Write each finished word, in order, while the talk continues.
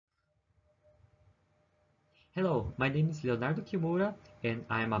Hello, my name is Leonardo Kimura, and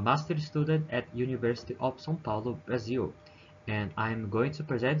I am a master student at University of São Paulo, Brazil. And I'm going to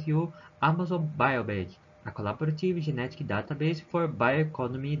present you Amazon Biobank, a collaborative genetic database for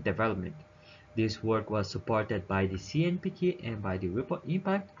bioeconomy development. This work was supported by the CNPq and by the Ripple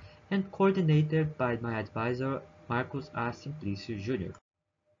Impact and coordinated by my advisor Marcos A. Simplicio Jr.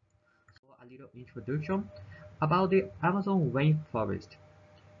 So a little introduction about the Amazon rainforest.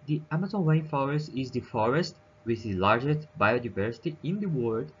 The Amazon rainforest is the forest with the largest biodiversity in the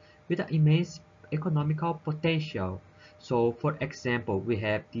world with an immense economical potential. So, for example, we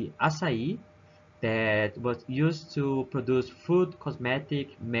have the acai that was used to produce food,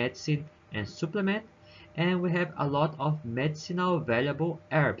 cosmetic, medicine, and supplement. And we have a lot of medicinal valuable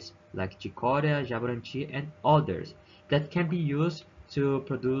herbs like chicoria, jaburanti, and others that can be used to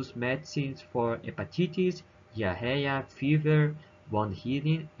produce medicines for hepatitis, diarrhea, fever, wound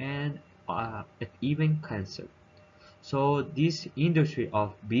healing, and even cancer. So this industry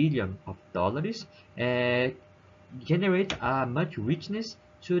of billion of dollars uh, generate much richness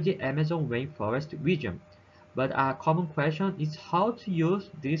to the Amazon rainforest region. But a common question is how to use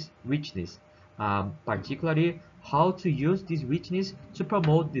this richness, particularly how to use this richness to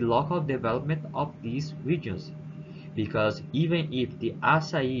promote the local development of these regions. Because even if the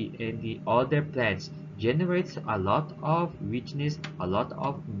acai and the other plants generates a lot of richness, a lot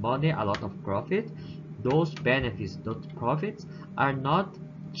of money, a lot of profit, those benefits, those profits are not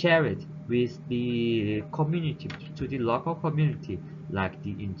shared with the community, to the local community, like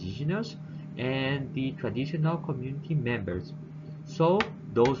the indigenous and the traditional community members. So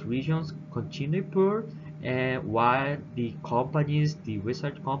those regions continue poor, and while the companies, the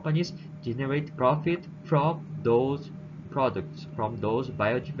research companies, generate profit from those products, from those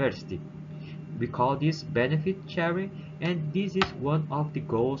biodiversity. We call this benefit sharing, and this is one of the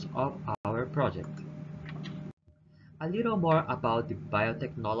goals of our project. A little more about the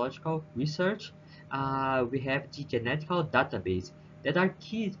biotechnological research. We have the genetical database that are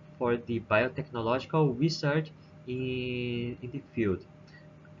key for the biotechnological research in the field.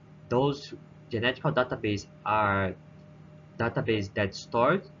 Those genetical database are database that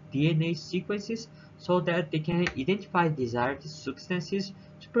store DNA sequences so that they can identify desired substances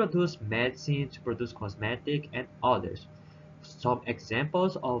to produce medicine, to produce cosmetic, and others. Some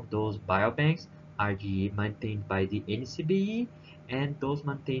examples of those biobanks are the maintained by the NCBE and those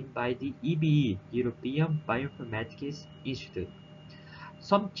maintained by the EBE, European Bioinformatics Institute.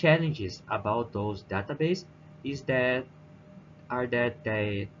 Some challenges about those databases is that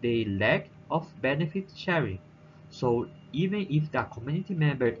they lack of benefit sharing. So even if the community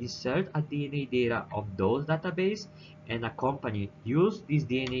member insert a DNA data of those database and a company use this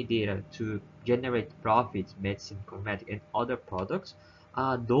DNA data to generate profits, medicine, cosmetic, and other products,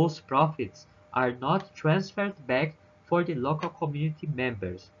 those profits are not transferred back for the local community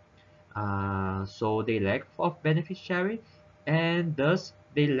members. So they lack of benefit sharing, and thus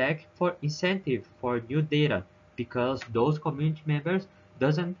they lack for incentive for new data because those community members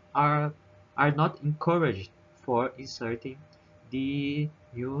doesn't are not encouraged for inserting the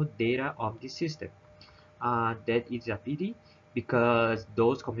new data of the system. That is a pity because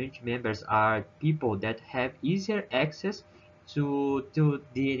those community members are people that have easier access to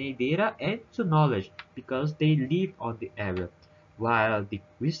DNA data and to knowledge because they live on the area, while the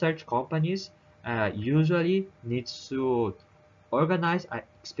research companies usually needs to organize an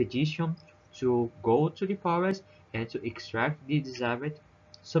expedition to go to the forest and to extract the desired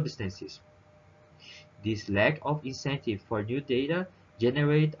substances. This lack of incentive for new data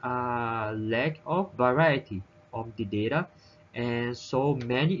generate a lack of variety of the data, and so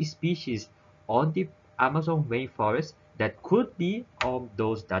many species on the Amazon rainforest that could be on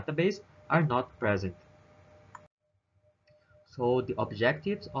those databases are not present. So the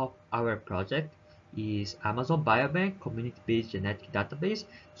objectives of our project is Amazon Biobank community-based genetic database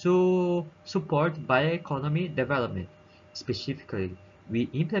to support bioeconomy development. Specifically, we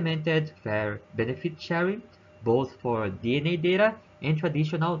implemented fair benefit sharing both for DNA data and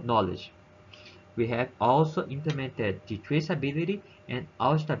traditional knowledge. We have also implemented the traceability and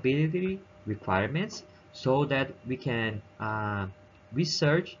auditability requirements so that we can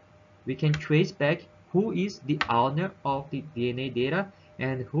research, we can trace back who is the owner of the DNA data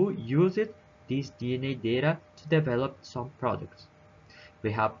and who used this DNA data to develop some products.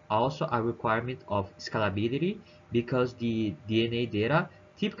 We have also a requirement of scalability because the DNA data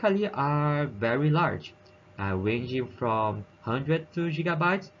typically are very large, ranging from 100 to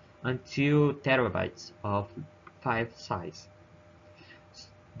gigabytes until terabytes of file size.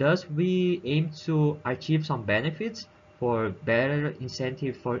 Thus, we aim to achieve some benefits for better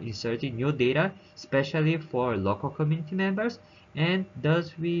incentive for inserting new data, especially for local community members, and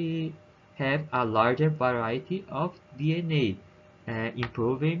thus we have a larger variety of DNA,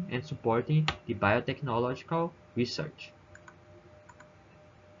 improving and supporting the biotechnological research.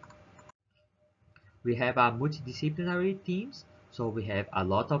 We have a multidisciplinary teams, so we have a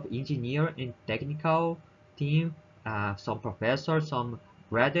lot of engineer and technical team, some professors, some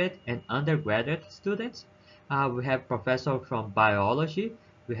graduate and undergraduate students. We have professor from biology,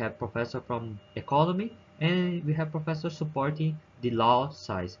 we have professor from economy, and we have professors supporting the law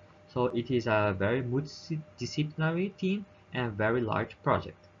side. So it is a very multidisciplinary team and very large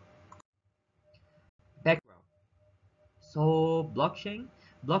project. Background. So blockchain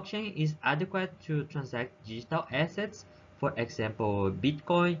is adequate to transact digital assets, for example,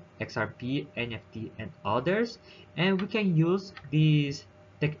 Bitcoin, XRP, NFT, and others. And we can use this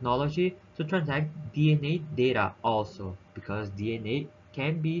technology to transact DNA data also, because DNA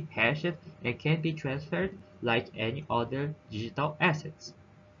can be hashed and can be transferred like any other digital assets.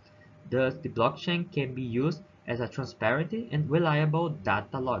 Thus, the blockchain can be used as a transparent and reliable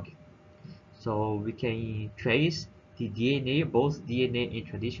data log. So we can trace the DNA, both DNA and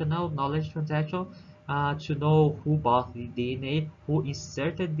traditional knowledge transaction, to know who bought the DNA, who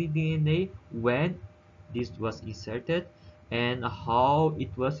inserted the DNA, when this was inserted, and how it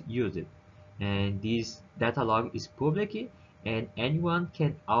was used. And this data log is public, and anyone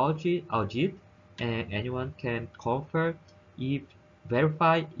can audit, and anyone can confirm if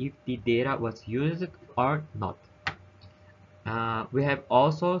verify if the data was used or not. We have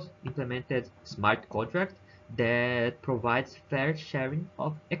also implemented smart contract that provides fair sharing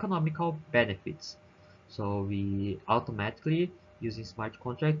of economical benefits. So we automatically, using smart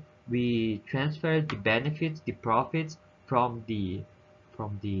contract, we transfer the benefits, the profits from the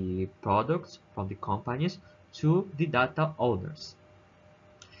products, from the companies to the data owners.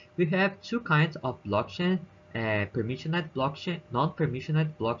 We have two kinds of blockchain, permissioned blockchain, non-permissioned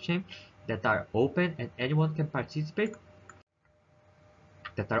blockchain, that are open and anyone can participate,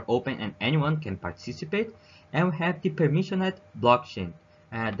 and we have the permissioned blockchain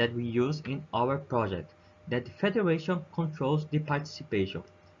that we use in our project, that the federation controls the participation.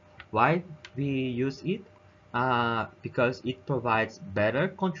 Why we use it? Because it provides better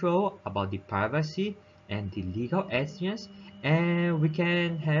control about the privacy and the legal actions, and we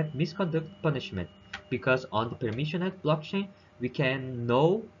can have misconduct punishment, because on the permissioned blockchain we can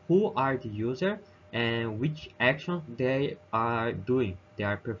know who are the user and which action they are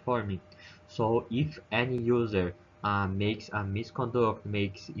performing. So if any user makes a misconduct,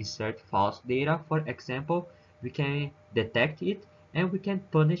 makes insert false data, for example, we can detect it and we can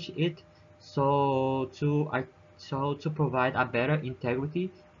punish it, so to provide a better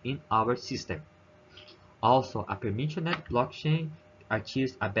integrity in our system. Also, a permissioned blockchain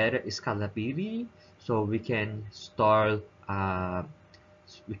achieves a better scalability, so uh,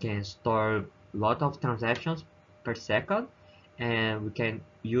 we can store a lot of transactions per second, and we can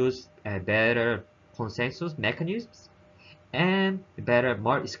use better consensus mechanisms and better,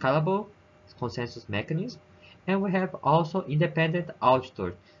 more scalable consensus mechanism. And we have also independent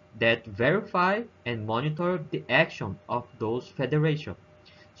auditors that verify and monitor the action of those federations.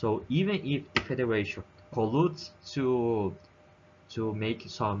 So even if the federation colludes to make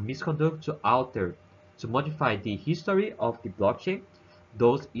some misconduct, to alter, to modify the history of the blockchain,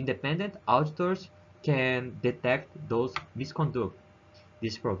 those independent auditors can detect those misconduct.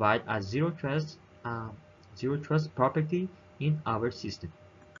 This provides a zero trust property in our system.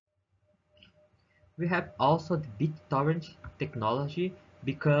 We have also the BitTorrent technology,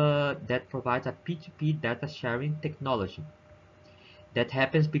 because that provides a P2P data sharing technology. That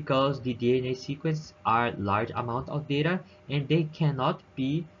happens because the DNA sequences are large amount of data and they cannot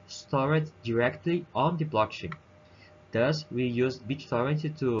be stored directly on the blockchain. Thus, we use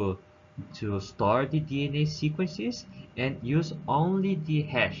BitTorrent to store the DNA sequences and use only the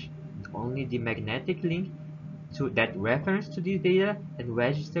hash, only the magnetic link to that reference to this data, and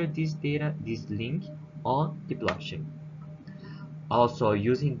register this link on the blockchain. Also,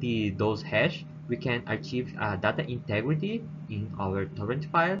 using those hash, we can achieve data integrity in our torrent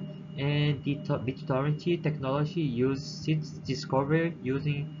file, and the BitTorrent technology uses discovery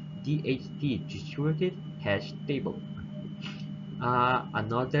using DHT, distributed hash table.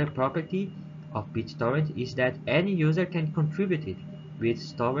 Another property of BitTorrent is that any user can contribute it with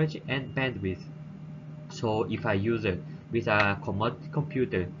storage and bandwidth. So if a user with a commodity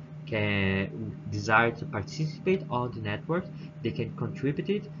computer can desire to participate on the network, they can contribute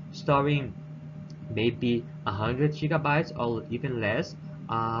it, storing maybe 100 gigabytes or even less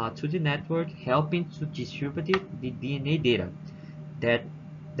to the network, helping to distribute the DNA data that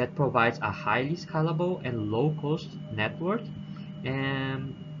that provides a highly scalable and low-cost network,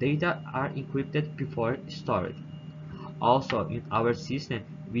 and data are encrypted before storage. Also, in our system,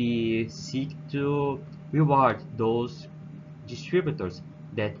 we seek to reward those distributors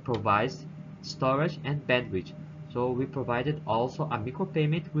that provides storage and bandwidth. So we provided also a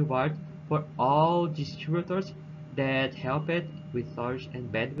micropayment reward for all distributors that help it with storage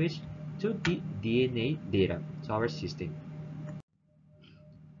and bandwidth to the DNA data to our system.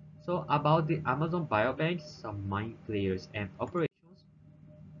 So about the Amazon Biobank, some main players and operations.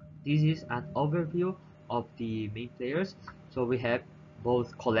 This is an overview of the main players. So we have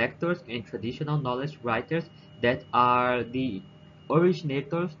both collectors and traditional knowledge writers that are the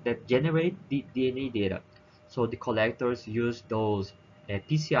originators that generate the DNA data. So the collectors use those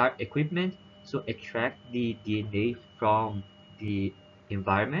PCR equipment to extract the DNA from the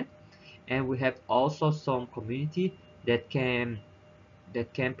environment. And we have also some community that can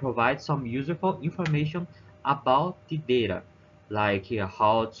provide some useful information about the data, like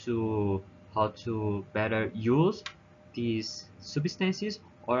how to better use these substances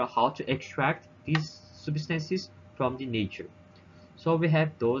or how to extract these substances from the nature. So we have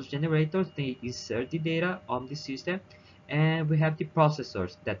those generators, they insert the data on the system, and we have the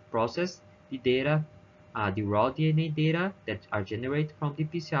processors that process the data, the raw DNA data that are generated from the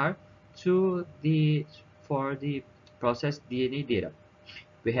PCR to the for the processed DNA data.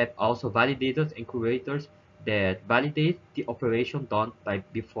 We have also validators and curators that validate the operation done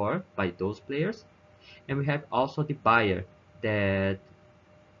before by those players. And we have also the buyer that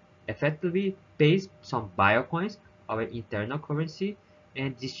effectively pays some biocoins, our internal currency,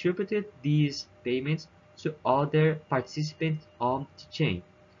 and distributed these payments to other participants on the chain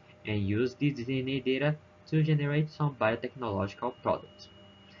and use this DNA data to generate some biotechnological products.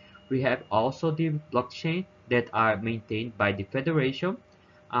 We have also the blockchain that are maintained by the federation.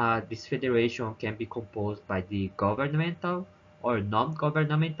 This federation can be composed by the governmental or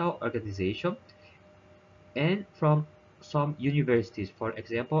non-governmental organization and from some universities, for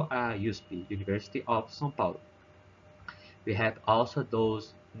example, USP, University of São Paulo. We have also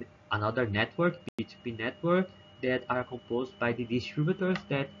those another network, B2B network, that are composed by the distributors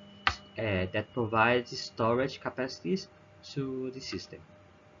that provides storage capacities to the system.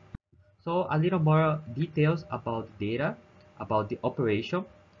 So a little more details about the data, about the operation.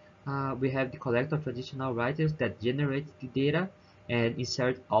 We have the collector traditional writers that generate the data and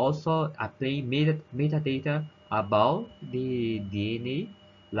insert also a plain metadata about the DNA,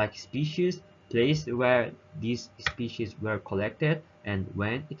 like species, place where these species were collected and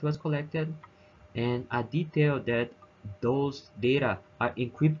when it was collected, and a detail that those data are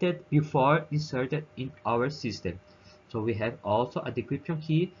encrypted before inserted in our system. So we have also a decryption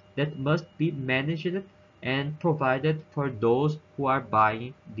key that must be managed and provided for those who are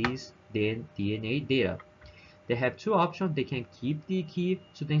buying this DNA data. They have two options. They can keep the key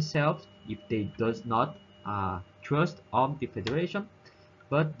to themselves if they does not trust on the federation,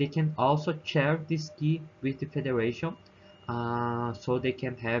 but they can also share this key with the federation, so they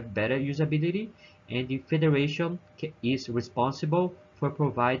can have better usability, and the federation is responsible for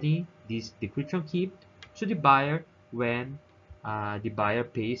providing this decryption key to the buyer when the buyer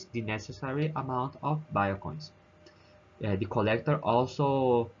pays the necessary amount of biocoins. The collector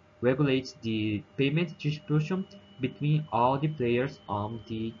also regulates the payment distribution between all the players on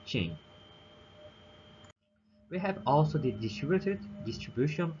the chain. We have also the distributed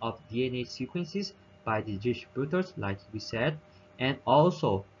distribution of DNA sequences by the distributors, like we said, and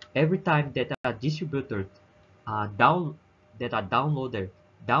also every time that a distributor uh, down that a downloader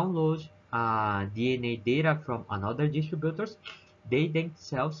downloads DNA data from another distributors, they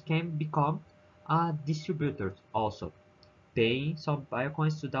themselves can become distributors also, paying some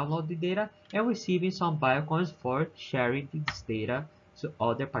biocoins to download the data and receiving some biocoins for sharing this data to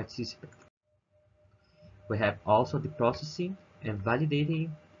other participants. We have also the processing and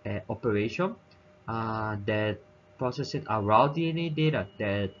validating operation that processes our raw DNA data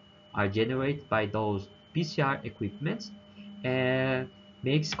that are generated by those PCR equipments and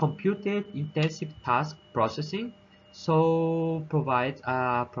makes computed intensive task processing, so provides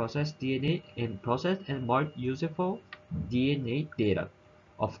processed DNA and processed and more useful DNA data.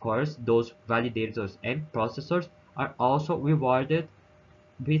 Of course, those validators and processors are also rewarded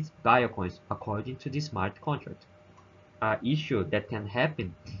with biocoins according to the smart contract. An issue that can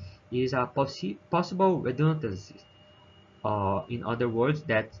happen is a possible redundancy. In other words,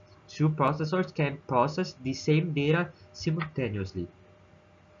 that two processors can process the same data simultaneously,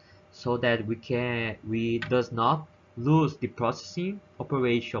 so that we does not lose the processing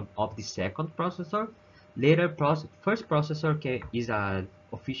operation of the second processor. First processor is an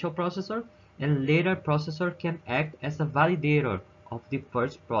official processor, and later processor can act as a validator of the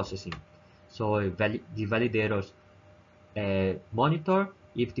first processing. So the validators monitor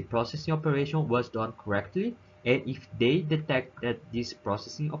if the processing operation was done correctly, and if they detect that this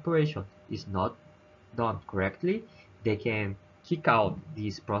processing operation is not done correctly, they can kick out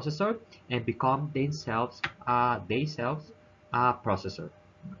this processor and become themselves a processor.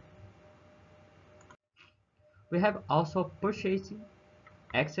 We have also purchasing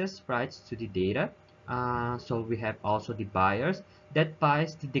access rights to the data. So we have also the buyers that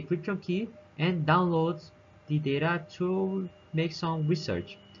buys the decryption key and downloads the data to make some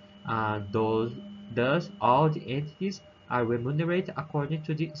research. Those Thus all the entities are remunerated according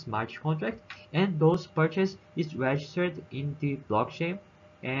to the smart contract, and those purchase is registered in the blockchain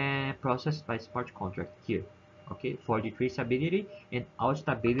and processed by smart contract here. Okay, for the traceability and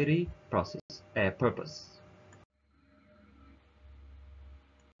auditability purpose.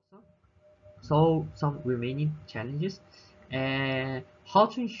 So some remaining challenges and how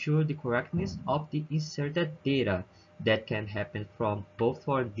to ensure the correctness of the inserted data that can happen from both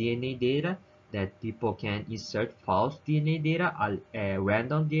for DNA data that people can insert false DNA data,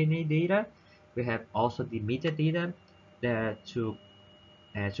 random DNA data. We have also the metadata that to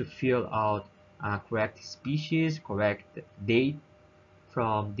fill out correct species, correct date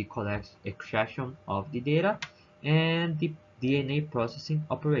from the collect extraction of the data and the DNA processing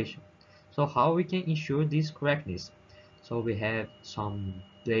operation. So how we can ensure this correctness? So we have some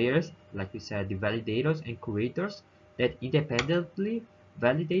players, like we said, the validators and curators that independently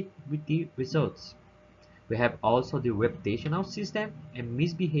validate with the results. We have also the reputational system and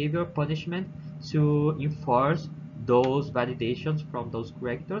misbehavior punishment to enforce those validations from those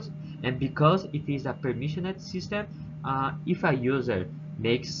correctors. And because it is a permissioned system, if a user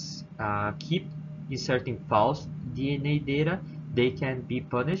keep inserting false DNA data, they can be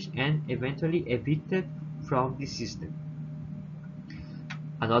punished and eventually evicted from the system.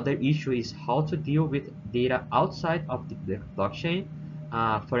 Another issue is how to deal with data outside of the blockchain.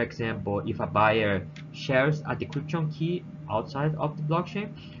 For example, if a buyer shares a decryption key outside of the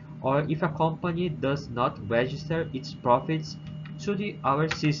blockchain, or if a company does not register its profits to our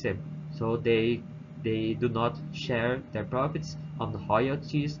system, so they do not share their profits on the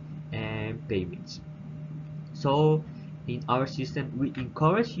royalties and payments. So in our system, we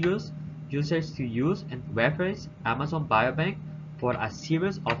encourage users to use and reference Amazon Biobank for a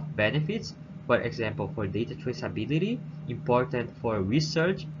series of benefits. For example, for data traceability, important for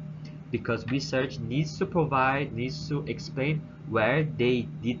research, because research needs to explain where they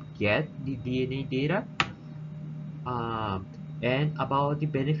did get the DNA data, um, and about the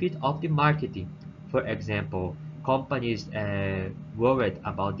benefit of the marketing. For example, companies worried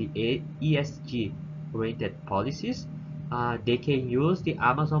about the ESG oriented policies, they can use the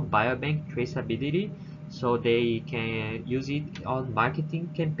Amazon Biobank traceability, so they can use it on marketing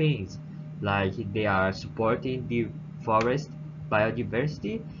campaigns, like they are supporting the forest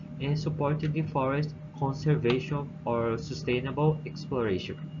biodiversity and supporting the forest conservation or sustainable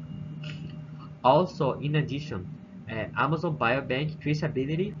exploration. Also, in addition, Amazon Biobank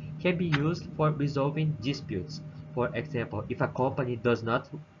traceability can be used for resolving disputes. For example, if a company does not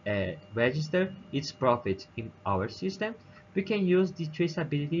register its profit in our system, we can use the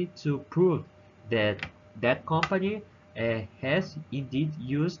traceability to prove that that company has indeed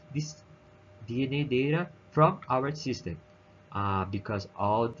used this DNA data from our system, because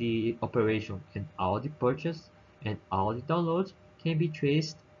all the operation and all the purchase and all the downloads can be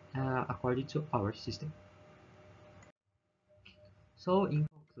traced according to our system. So in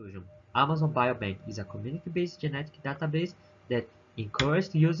conclusion, Amazon Biobank is a community-based genetic database that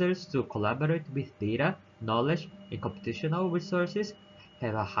encourages users to collaborate with data, knowledge, and computational resources,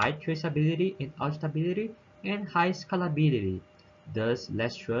 have a high traceability and auditability, and high scalability, thus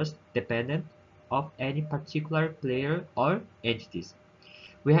less trust dependent of any particular player or entities.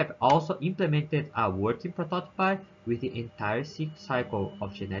 We have also implemented a working prototype with the entire cycle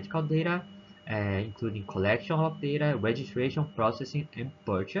of genetical data, including collection of data, registration, processing, and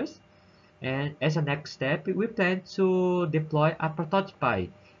purchase. And as a next step, we plan to deploy a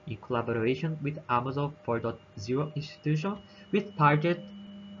prototype in collaboration with Amazon 4.0 institution with target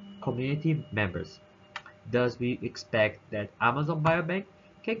community members. Thus, we expect that Amazon Biobank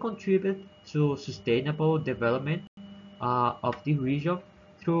can contribute to sustainable development of the region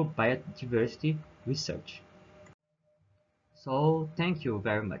through biodiversity research. So thank you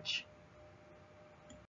very much.